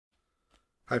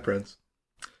Hi friends.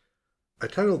 I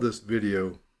titled this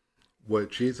video, What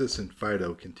Jesus and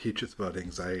Fido Can Teach Us About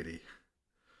Anxiety.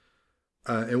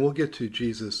 And we'll get to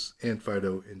Jesus and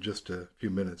Fido in just a few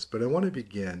minutes, but I want to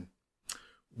begin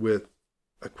with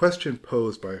a question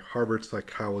posed by Harvard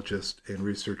psychologist and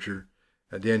researcher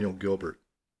Daniel Gilbert.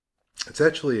 It's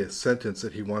actually a sentence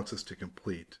that he wants us to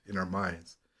complete in our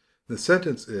minds. The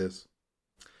sentence is,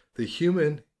 the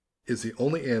human is the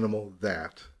only animal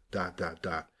that, ...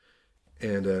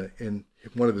 And in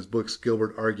one of his books,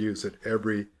 Gilbert argues that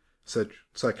every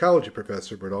psychology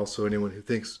professor, but also anyone who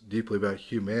thinks deeply about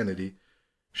humanity,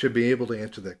 should be able to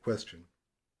answer that question.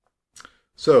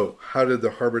 So, how did the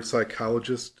Harvard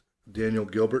psychologist Daniel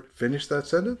Gilbert finish that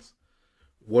sentence?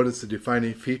 What is the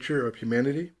defining feature of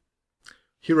humanity?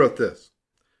 He wrote this: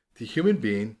 the human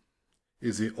being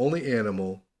is the only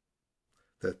animal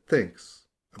that thinks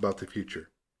about the future.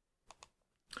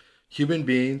 Human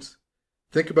beings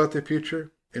think about the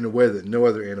future in a way that no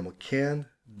other animal can,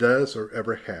 does, or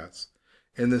ever has.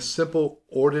 And this simple,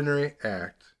 ordinary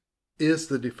act is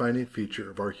the defining feature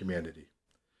of our humanity.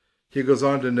 He goes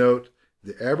on to note,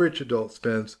 the average adult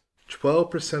spends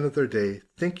 12% of their day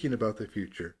thinking about the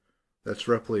future. That's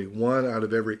roughly 1 out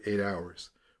of every 8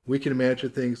 hours. We can imagine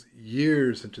things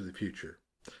years into the future.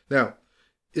 Now,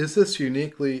 is this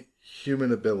uniquely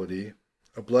human ability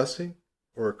a blessing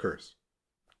or a curse?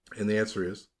 And the answer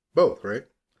is both, right?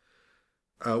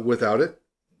 Without it,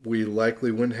 we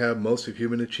likely wouldn't have most of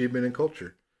human achievement and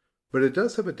culture. But it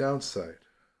does have a downside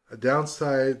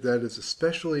that is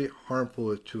especially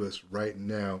harmful to us right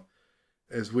now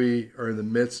as we are in the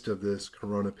midst of this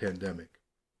corona pandemic.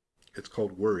 It's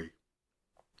called worry.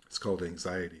 It's called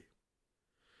anxiety.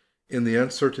 In the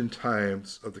uncertain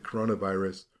times of the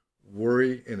coronavirus,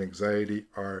 worry and anxiety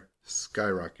are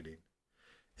skyrocketing.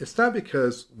 It's not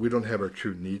because we don't have our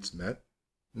true needs met.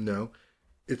 No,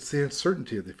 it's the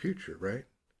uncertainty of the future, right?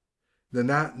 The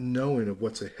not knowing of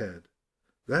what's ahead.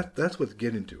 That's what's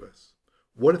getting to us.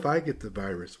 What if I get the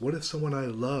virus? What if someone I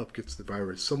love gets the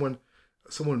virus? Someone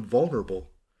vulnerable?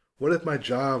 What if my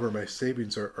job or my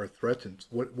savings are threatened?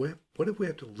 What if we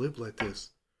have to live like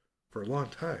this for a long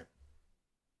time?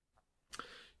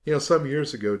 Some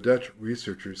years ago, Dutch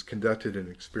researchers conducted an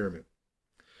experiment.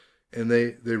 And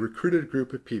they recruited a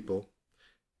group of people,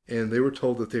 and they were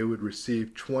told that they would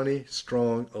receive 20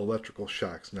 strong electrical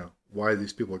shocks. Now, why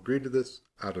these people agreed to this,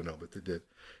 I don't know, but they did.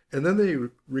 And then they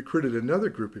recruited another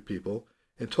group of people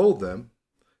and told them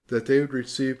that they would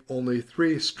receive only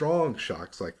 3 strong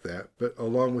shocks like that, but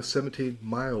along with 17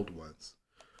 mild ones.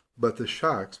 But the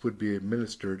shocks would be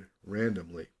administered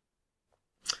randomly.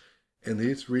 And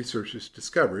these researchers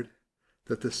discovered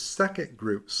that the second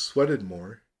group sweated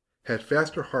more, had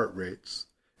faster heart rates,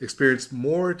 experienced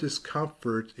more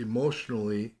discomfort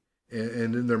emotionally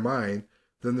and in their mind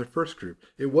than the first group.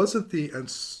 It wasn't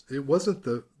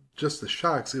just the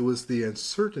shocks, it was the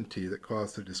uncertainty that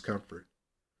caused the discomfort.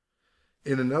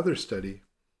 In another study,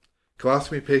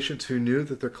 colostomy patients who knew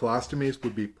that their colostomies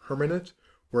would be permanent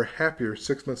were happier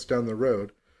 6 months down the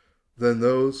road than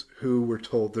those who were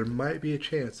told there might be a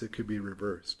chance it could be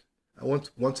reversed.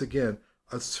 Once again,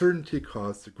 uncertainty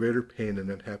caused the greater pain and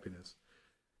unhappiness.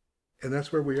 And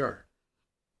that's where we are.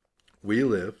 We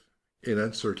live in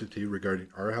uncertainty regarding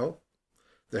our health,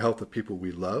 the health of people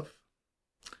we love.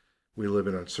 We live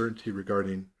in uncertainty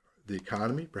regarding the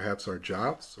economy, perhaps our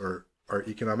jobs or our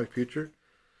economic future.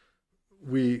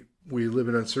 We live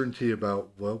in uncertainty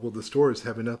about, well, will the stores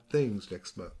have enough things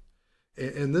next month?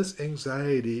 And this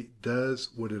anxiety does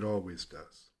what it always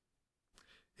does.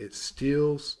 It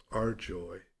steals our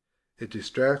joy. It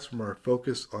distracts from our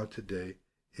focus on today.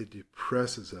 It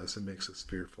depresses us and makes us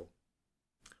fearful.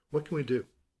 What can we do?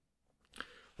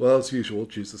 Well, as usual,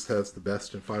 Jesus has the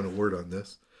best and final word on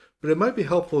this, but it might be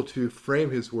helpful to frame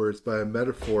his words by a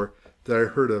metaphor that I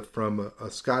heard of from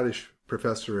a Scottish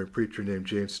professor and preacher named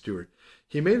James Stewart.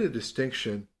 He made a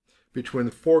distinction between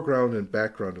the foreground and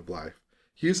background of life.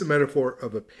 He used the metaphor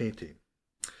of a painting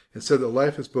and said that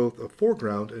life is both a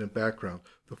foreground and a background.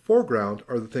 The foreground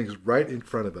are the things right in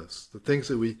front of us, the things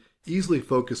that we easily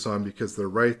focus on because they're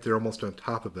right there almost on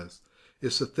top of us.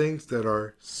 It's the things that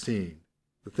are seen,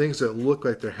 the things that look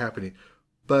like they're happening.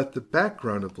 But the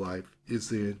background of life is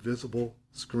the invisible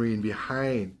screen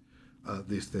behind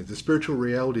these things, the spiritual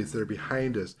realities that are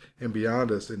behind us and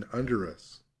beyond us and under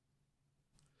us.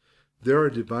 There are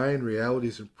divine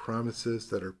realities and promises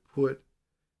that are put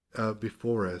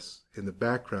before us in the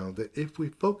background that if we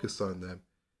focus on them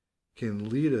can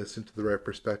lead us into the right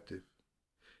perspective.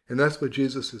 And that's what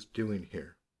Jesus is doing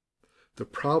here. The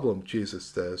problem, Jesus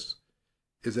says,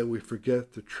 is that we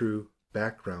forget the true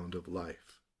background of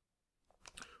life.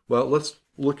 Well, let's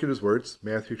Look at his words,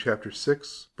 Matthew chapter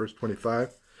 6, verse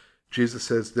 25. Jesus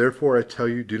says, "Therefore I tell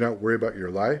you, do not worry about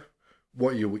your life,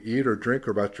 what you will eat or drink,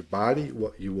 or about your body,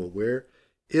 what you will wear.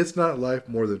 Is not life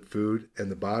more than food,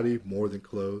 and the body more than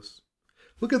clothes?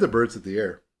 Look at the birds of the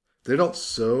air. They don't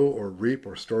sow or reap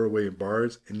or store away in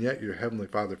barns, and yet your heavenly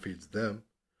Father feeds them.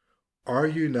 Are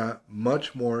you not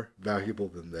much more valuable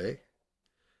than they?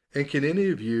 And can any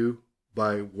of you,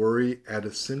 by worry, add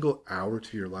a single hour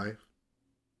to your life?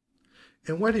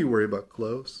 And why do you worry about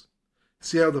clothes?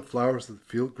 See how the flowers of the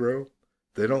field grow?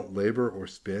 They don't labor or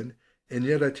spin, and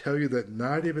yet I tell you that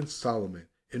not even Solomon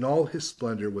in all his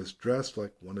splendor was dressed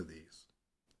like one of these.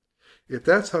 If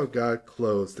that's how God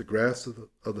clothes the grass of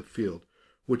the field,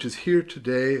 which is here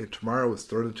today and tomorrow is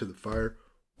thrown into the fire,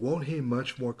 won't he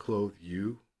much more clothe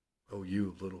you, O you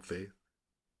of little faith?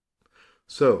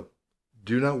 So,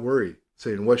 do not worry,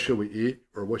 saying, what shall we eat,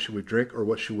 or what shall we drink, or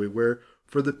what shall we wear?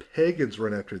 For the pagans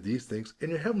run after these things, and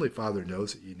your heavenly Father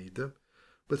knows that you need them.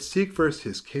 But seek first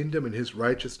his kingdom and his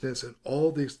righteousness, and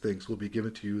all these things will be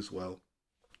given to you as well.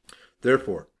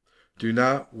 Therefore, do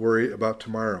not worry about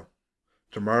tomorrow.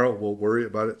 Tomorrow will worry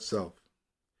about itself.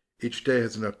 Each day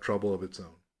has enough trouble of its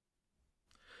own."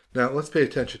 Now, let's pay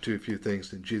attention to a few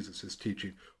things in Jesus'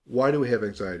 teaching. Why do we have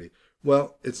anxiety?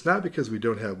 Well, it's not because we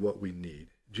don't have what we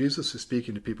need. Jesus is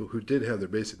speaking to people who did have their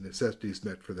basic necessities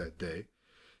met for that day.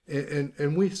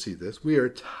 And we see this. We are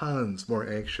tons more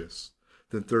anxious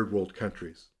than third world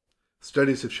countries.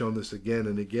 Studies have shown this again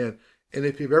and again. And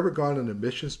if you've ever gone on a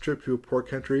missions trip to a poor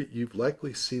country, you've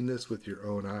likely seen this with your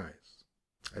own eyes.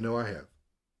 I know I have.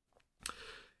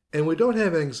 And we don't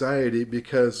have anxiety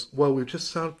because, well, we've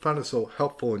just found it so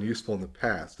helpful and useful in the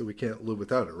past that we can't live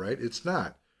without it, right? It's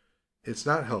not. It's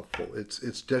not helpful.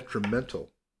 It's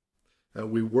detrimental.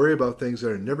 We worry about things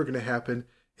that are never going to happen,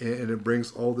 and it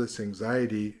brings all this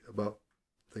anxiety about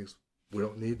things we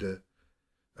don't need to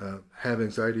have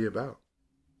anxiety about.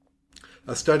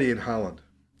 A study in Holland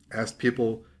asked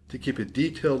people to keep a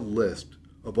detailed list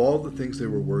of all the things they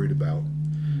were worried about.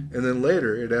 And then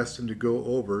later, it asked them to go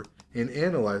over and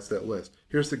analyze that list.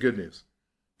 Here's the good news.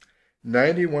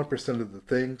 91% of the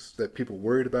things that people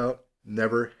worried about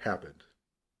never happened.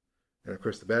 And of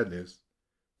course, the bad news,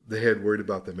 they had worried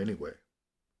about them anyway.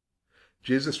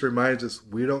 Jesus reminds us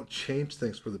we don't change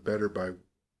things for the better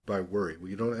by worry.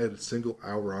 We don't add a single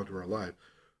hour onto our life.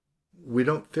 We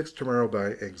don't fix tomorrow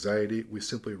by anxiety. We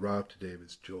simply rob today of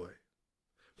its joy.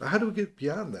 But how do we get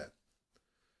beyond that?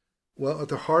 Well, at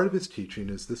the heart of his teaching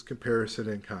is this comparison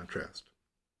and contrast.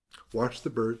 Watch the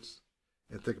birds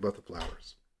and think about the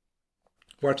flowers.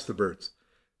 Watch the birds.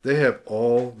 They have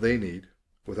all they need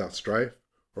without strife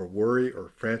or worry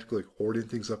or frantically hoarding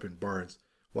things up in barns.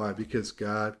 Why? Because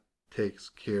God takes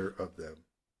care of them.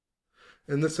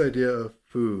 And this idea of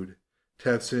food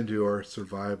taps into our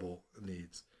survival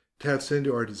needs, taps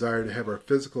into our desire to have our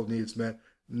physical needs met,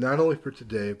 not only for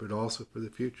today, but also for the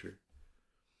future.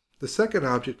 The second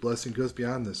object lesson goes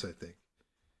beyond this, I think.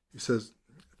 He says,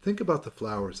 think about the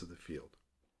flowers of the field.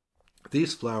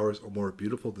 These flowers are more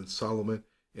beautiful than Solomon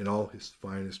in all his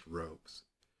finest robes,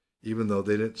 even though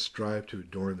they didn't strive to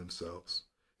adorn themselves.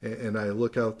 And I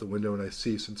look out the window and I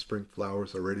see some spring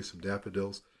flowers already, some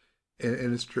daffodils.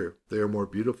 And it's true. They are more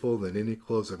beautiful than any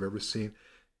clothes I've ever seen.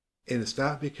 And it's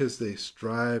not because they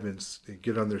strive and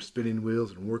get on their spinning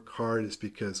wheels and work hard. It's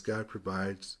because God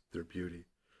provides their beauty.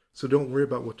 So don't worry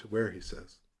about what to wear, he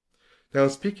says. Now,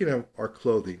 speaking of our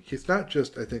clothing, he's not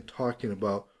just, I think, talking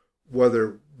about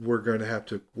whether we're going to have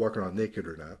to walk around naked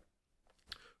or not.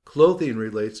 Clothing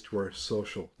relates to our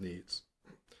social needs.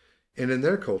 And in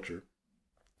their culture,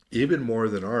 even more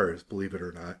than ours, believe it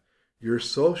or not, your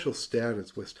social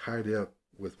status was tied up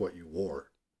with what you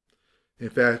wore. In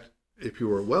fact, if you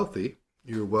were wealthy,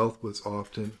 your wealth was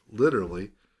often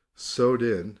literally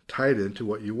tied into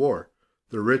what you wore.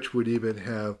 The rich would even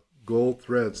have gold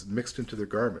threads mixed into their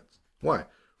garments. Why?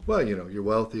 Well, you're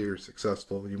wealthy, you're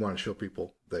successful, you want to show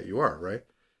people that you are, right?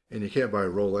 And you can't buy a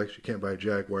Rolex, you can't buy a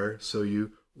Jaguar, so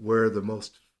you wear the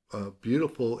most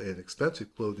beautiful and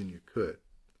expensive clothing you could.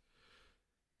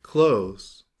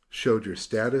 Clothes showed your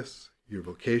status, your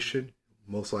vocation,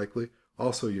 most likely,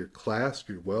 also your class,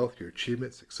 your wealth, your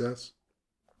achievement, success.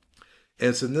 And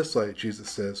it's in this light Jesus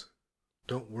says,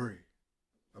 don't worry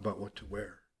about what to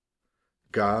wear.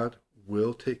 God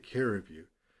will take care of you,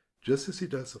 just as he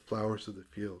does the flowers of the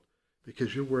field,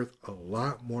 because you're worth a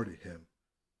lot more to him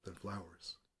than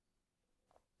flowers.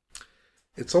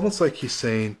 It's almost like he's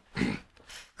saying,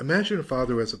 imagine a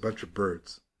father who has a bunch of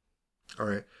birds, all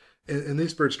right? And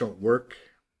these birds don't work,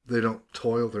 they don't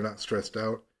toil, they're not stressed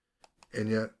out, and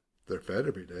yet they're fed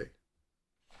every day.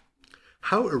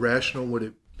 How irrational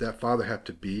would that father have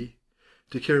to be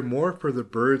To care more for the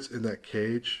birds in that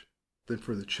cage than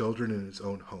for the children in his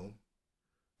own home?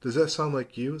 Does that sound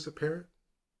like you as a parent?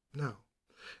 No.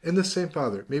 And the same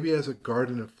father, maybe has a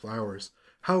garden of flowers.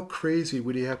 How crazy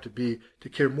would he have to be to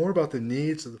care more about the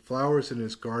needs of the flowers in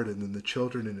his garden than the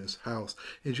children in his house?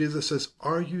 And Jesus says,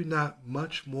 are you not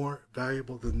much more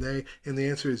valuable than they? And the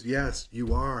answer is yes,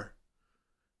 you are.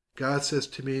 God says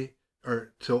to me,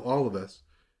 or to all of us,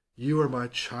 you are my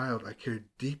child. I care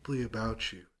deeply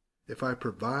about you. If I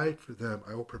provide for them,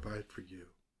 I will provide for you.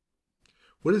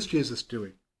 What is Jesus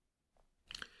doing?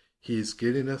 He's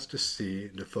getting us to see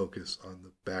and to focus on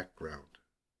the background.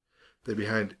 That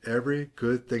behind every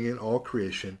good thing in all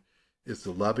creation is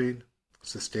the loving,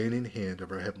 sustaining hand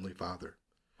of our Heavenly Father.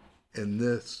 And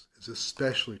this is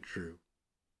especially true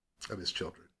of His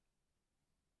children.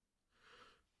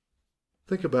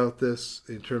 Think about this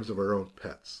in terms of our own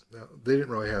pets. Now, they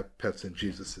didn't really have pets in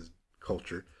Jesus'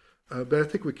 culture, but I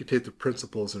think we could take the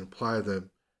principles and apply them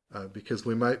because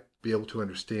we might be able to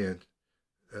understand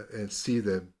and see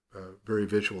them very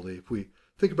visually. If we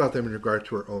think about them in regard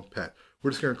to our own pet,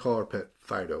 we're just going to call our pet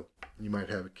Fido. You might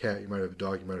have a cat, you might have a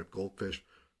dog, you might have goldfish.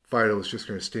 Fido is just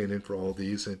going to stand in for all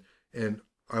these, and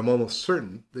I'm almost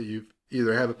certain that you've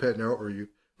either have a pet now or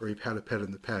you've had a pet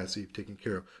in the past that you've taken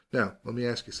care of. Now, let me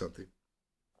ask you something.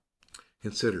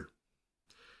 Consider,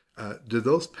 do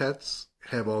those pets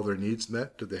have all their needs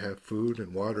met? Did they have food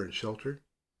and water and shelter?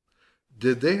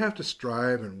 Did they have to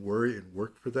strive and worry and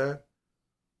work for that?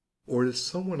 Or did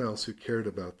someone else who cared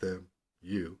about them,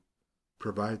 you,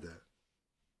 provide that?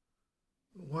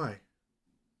 Why?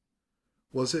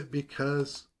 Was it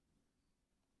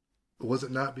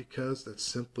not because that's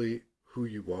simply who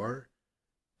you are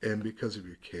and because of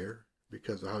your care,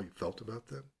 because of how you felt about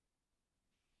them?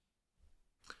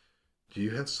 Do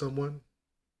you have someone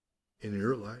in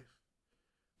your life,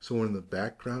 someone in the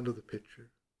background of the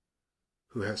picture,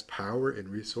 who has power and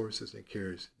resources and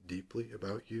cares deeply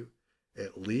about you,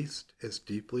 at least as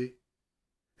deeply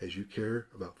as you care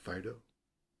about Fido?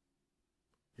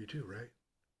 You do, right?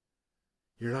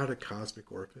 You're not a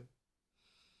cosmic orphan.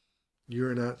 You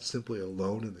are not simply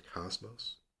alone in the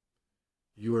cosmos.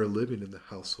 You are living in the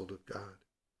household of God.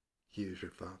 He is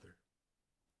your Father.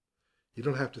 You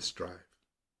don't have to strive.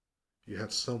 You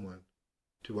have someone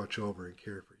to watch over and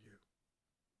care for you.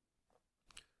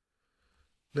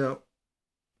 Now,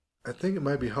 I think it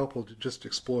might be helpful to just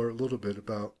explore a little bit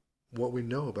about what we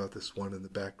know about this one in the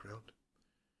background.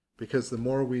 Because the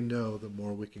more we know, the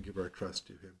more we can give our trust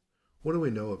to him. What do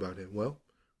we know about him? Well,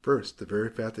 first, the very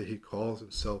fact that he calls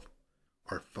himself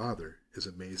our Father is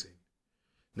amazing.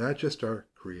 Not just our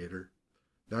Creator,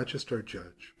 not just our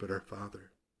Judge, but our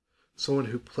Father. Someone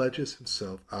who pledges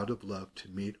himself out of love to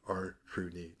meet our true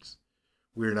needs.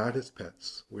 We are not his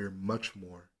pets. We are much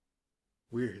more.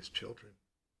 We are his children.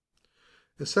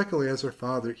 And secondly, as our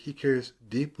Father, he cares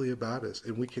deeply about us,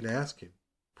 and we can ask him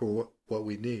for what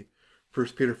we need.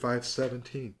 1 Peter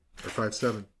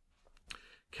 5:7.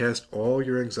 Cast all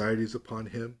your anxieties upon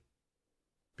him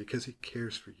because he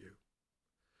cares for you.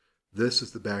 This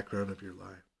is the background of your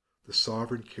life, the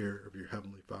sovereign care of your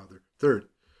Heavenly Father. Third,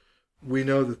 we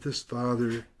know that this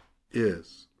Father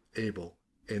is able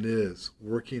and is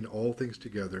working all things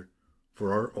together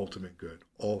for our ultimate good,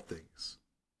 all things.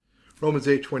 Romans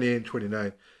 8:28 and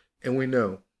 29, and we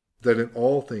know that in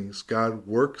all things God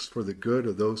works for the good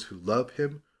of those who love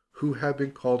him, who have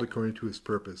been called according to his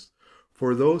purpose.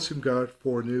 For those whom God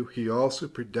foreknew, he also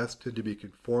predestined to be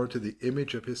conformed to the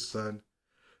image of his Son,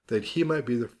 that he might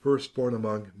be the firstborn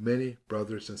among many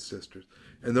brothers and sisters.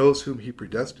 And those whom he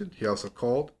predestined, he also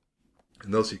called.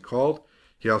 And those he called,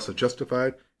 he also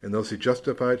justified. And those he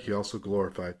justified, he also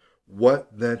glorified.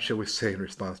 What then shall we say in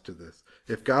response to this?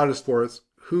 If God is for us,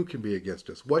 who can be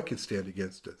against us? What can stand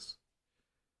against us?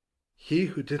 He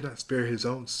who did not spare his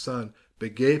own Son,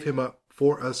 but gave him up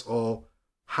for us all,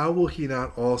 how will he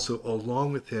not also,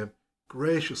 along with him,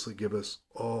 graciously give us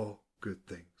all good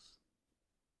things?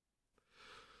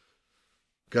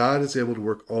 God is able to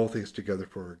work all things together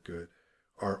for our good,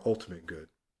 our ultimate good.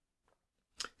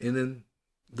 And in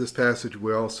this passage,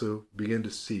 we also begin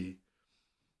to see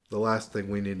the last thing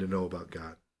we need to know about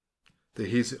God, that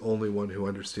he's the only one who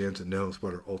understands and knows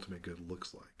what our ultimate good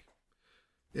looks like.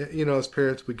 You know, as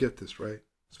parents, we get this, right?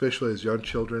 Especially as young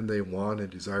children, they want and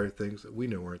desire things that we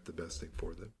know aren't the best thing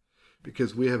for them,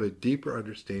 because we have a deeper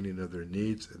understanding of their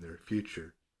needs and their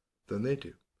future than they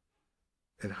do.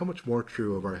 And how much more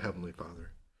true of our Heavenly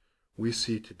Father? We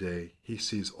see today, he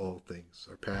sees all things,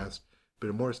 our past,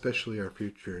 but more especially our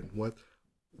future, and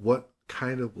what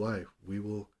kind of life we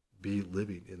will be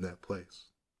living in that place.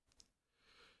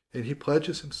 And he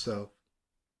pledges himself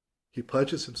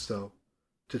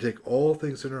to take all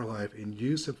things in our life and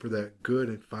use them for that good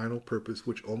and final purpose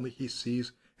which only he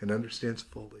sees and understands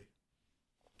fully.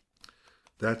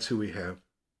 That's who we have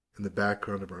in the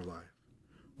background of our life.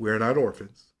 We are not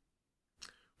orphans.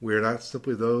 We are not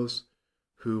simply those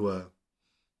who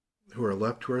are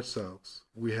left to ourselves.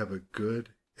 We have a good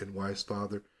and wise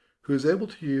Father who is able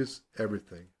to use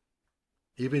everything,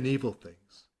 even evil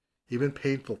things, even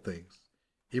painful things,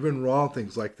 even wrong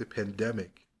things like the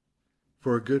pandemic,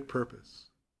 for a good purpose.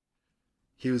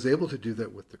 He was able to do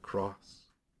that with the cross,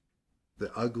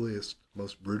 the ugliest,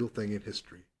 most brutal thing in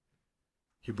history.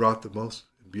 He brought the most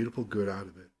beautiful good out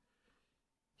of it.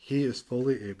 He is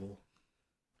fully able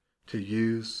to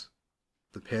use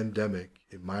the pandemic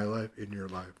in my life, in your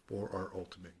life, for our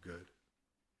ultimate good.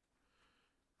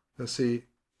 Now see,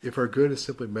 if our good is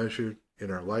simply measured in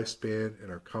our lifespan,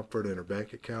 in our comfort, in our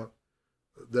bank account,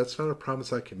 that's not a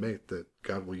promise I can make that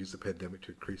God will use the pandemic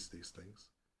to increase these things.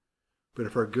 But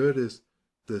if our good is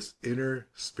this inner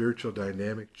spiritual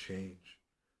dynamic change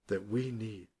that we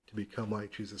need to become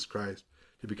like Jesus Christ,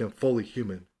 to become fully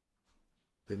human,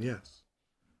 then yes,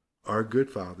 our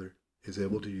good Father is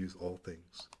able to use all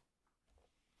things.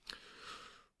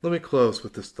 Let me close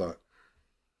with this thought.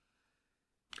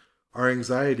 Our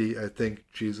anxiety, I think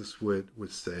Jesus would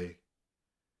say,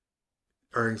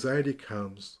 our anxiety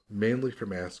comes mainly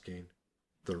from asking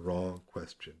the wrong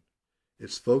question.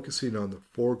 It's focusing on the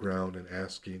foreground and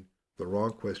asking the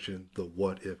wrong question, the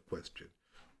what if question.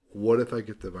 What if I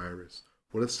get the virus?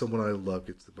 What if someone I love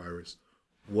gets the virus?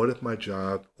 What if my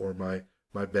job or my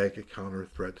bank account are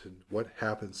threatened? What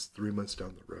happens 3 months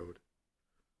down the road?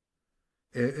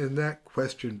 And that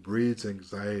question breeds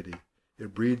anxiety.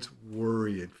 It breeds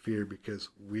worry and fear because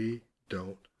we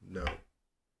don't know.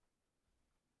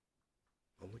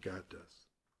 Only God does.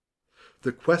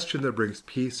 The question that brings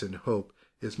peace and hope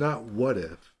is not what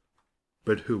if,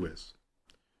 but who is.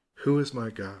 Who is my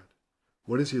God?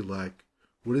 What is he like?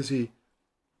 What does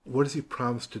he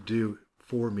promise to do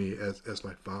for me as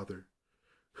my Father?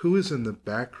 Who is in the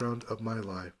background of my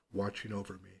life watching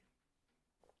over me?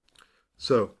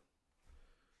 So,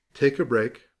 take a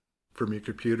break from your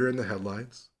computer and the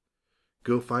headlines.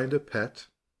 Go find a pet,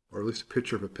 or at least a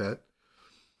picture of a pet.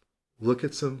 Look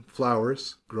at some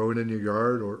flowers growing in your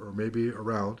yard or maybe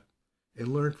around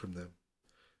and learn from them.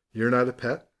 You're not a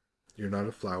pet. You're not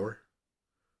a flower.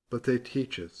 But they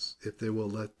teach us, if they will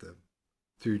let them,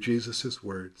 through Jesus'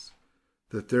 words,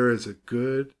 that there is a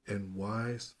good and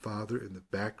wise Father in the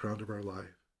background of our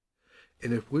life.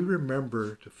 And if we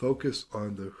remember to focus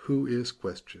on the who is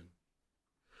question,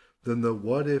 then the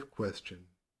what if question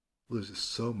loses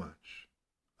so much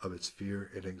of its fear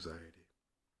and anxiety.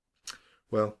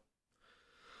 Well,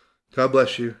 God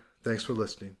bless you. Thanks for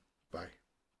listening.